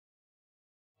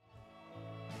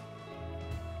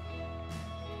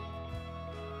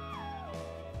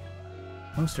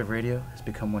Most of radio has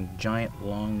become one giant,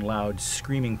 long, loud,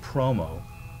 screaming promo,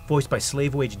 voiced by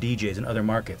slave-wage DJs in other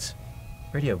markets.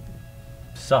 Radio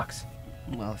sucks.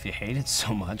 Well, if you hate it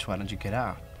so much, why don't you get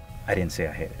out? I didn't say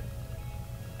I hated it.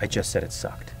 I just said it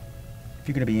sucked. If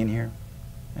you're gonna be in here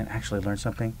and actually learn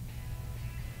something,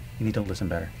 you need to listen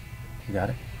better. You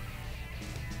got it?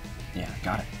 Yeah,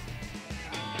 got it.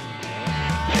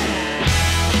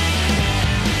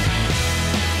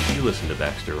 You listen to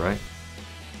Baxter, right?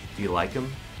 Do you like him?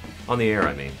 On the air,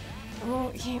 I mean. Well,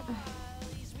 he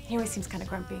always seems kind of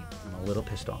grumpy. I'm a little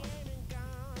pissed off.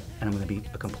 And I'm gonna be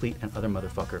a complete and utter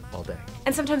motherfucker all day.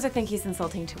 And sometimes I think he's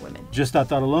insulting to women. Just that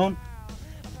thought alone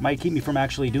might keep me from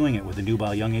actually doing it with a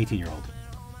nubile young 18-year-old.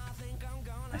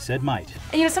 I said might.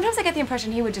 And, you know, sometimes I get the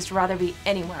impression he would just rather be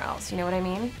anywhere else, you know what I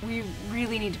mean? We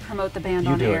really need to promote the band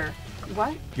You on do air.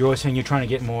 What? You're always saying you're trying to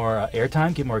get more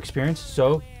airtime, get more experience,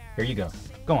 so here you go.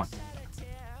 Go on.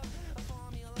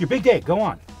 Your big day, go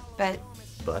on. But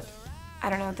But?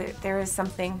 I don't know, there is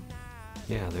something.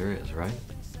 Yeah, there is, right?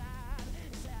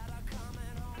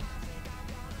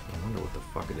 I wonder what the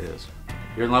fuck it is.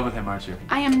 You're in love with him, aren't you?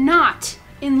 I am not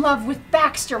in love with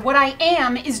Baxter. What I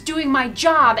am is doing my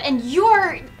job, and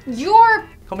you're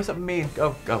Call me something mean.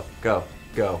 Go.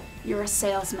 You're a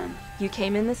salesman. You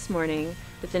came in this morning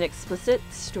with an explicit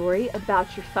story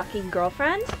about your fucking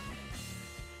girlfriend.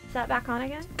 Is that back on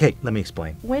again? Okay, let me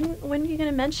explain. When are you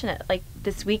gonna mention it? Like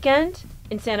this weekend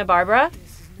in Santa Barbara?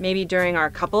 Maybe during our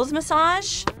couples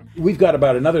massage? We've got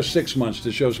about another 6 months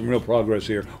to show some real progress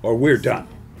here, or we're done.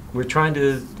 We're trying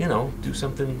to, you know, do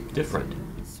something different.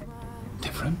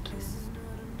 Different?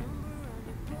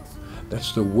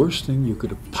 That's the worst thing you could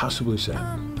have possibly said.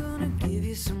 I'm gonna give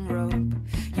you some rope.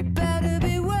 You better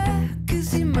beware,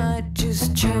 'cause you might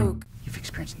just choke. You've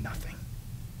experienced nothing.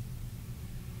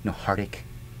 No heartache,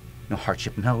 no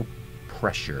hardship, no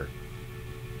pressure.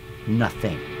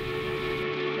 Nothing.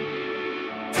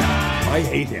 I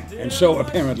hate him, and so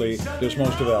apparently does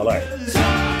most of LA.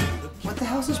 What the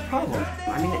hell's his problem?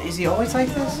 I mean, is he always like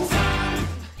this?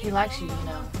 He likes you, you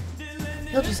know.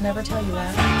 He'll just never tell you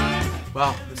that.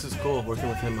 Wow, this is cool. Working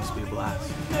with him must be a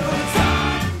blast.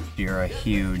 You're a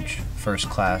huge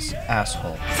first-class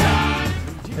asshole.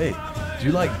 Hey, do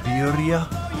you like birria?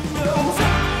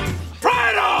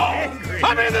 Prado!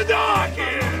 I'm in the dark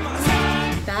here!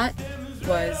 That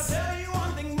was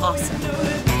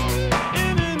awesome.